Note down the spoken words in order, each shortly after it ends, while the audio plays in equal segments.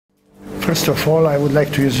First of all, I would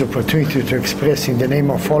like to use the opportunity to express in the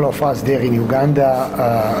name of all of us there in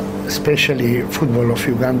Uganda, especially Football of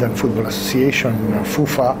Uganda and Football Association,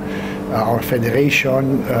 FUFA, our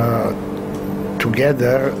federation,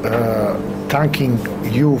 together thanking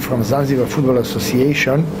you from Zanzibar Football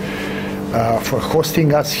Association for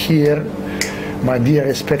hosting us here. My dear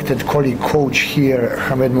respected colleague coach here,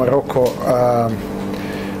 Hamed Morocco,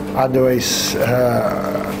 otherwise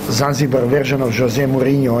Zanzibar version of Jose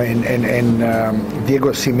Mourinho and Diego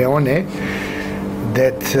Simeone,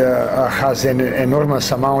 that has an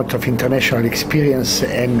enormous amount of international experience,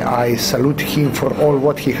 and I salute him for all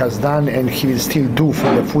what he has done and he will still do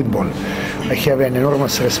for the football. I have an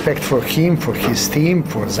enormous respect for him, for his team,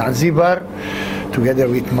 for Zanzibar, together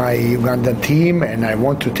with my Ugandan team, and I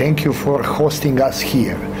want to thank you for hosting us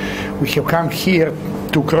here. We have come here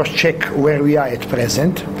to cross-check where we are at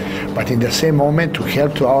present, but in the same moment to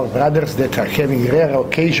help to our brothers that are having rare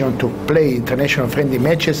occasion to play international friendly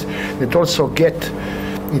matches, that also get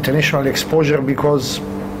international exposure because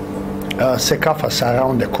Secafas are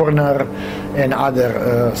around the corner and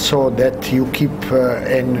other, so that you keep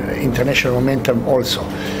an international momentum also.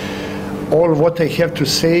 All what I have to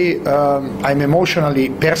say, I'm emotionally,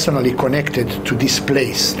 personally connected to this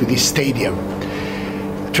place, to this stadium.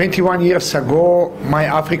 21 years ago, my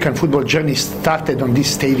African football journey started on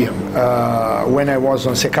this stadium when I was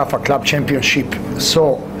on Sekafa Club Championship.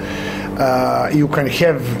 So you can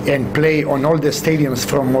have and play on all the stadiums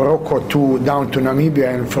from Morocco to down to Namibia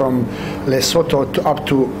and from Lesotho up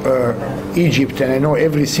to Egypt, and I know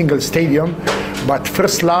every single stadium. But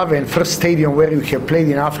first love and first stadium where you have played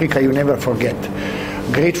in Africa, you never forget.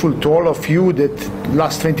 Grateful to all of you that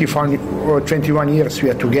last 21 years we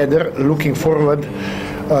are together, looking forward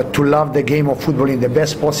to love the game of football in the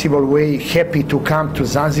best possible way. Happy to come to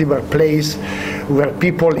Zanzibar place where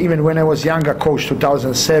people, even when I was younger coach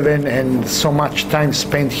 2007 and so much time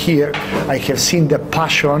spent here, I have seen the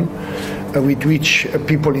passion with which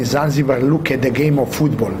people in Zanzibar look at the game of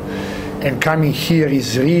football. And coming here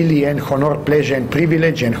is really an honor, pleasure and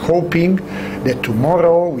privilege, and hoping that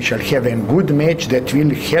tomorrow we shall have a good match that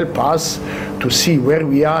will help us to see where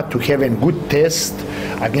we are, to have a good test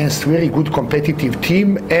against very good competitive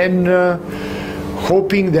team, and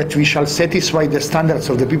hoping that we shall satisfy the standards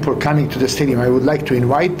of the people coming to the stadium. I would like to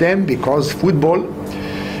invite them, because football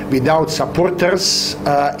without supporters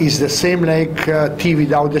is the same like tea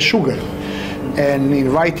without the sugar. And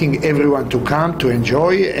inviting everyone to come to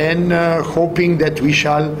enjoy, and hoping that we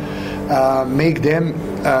shall make them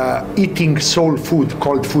eating soul food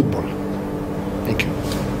called football. Thank you.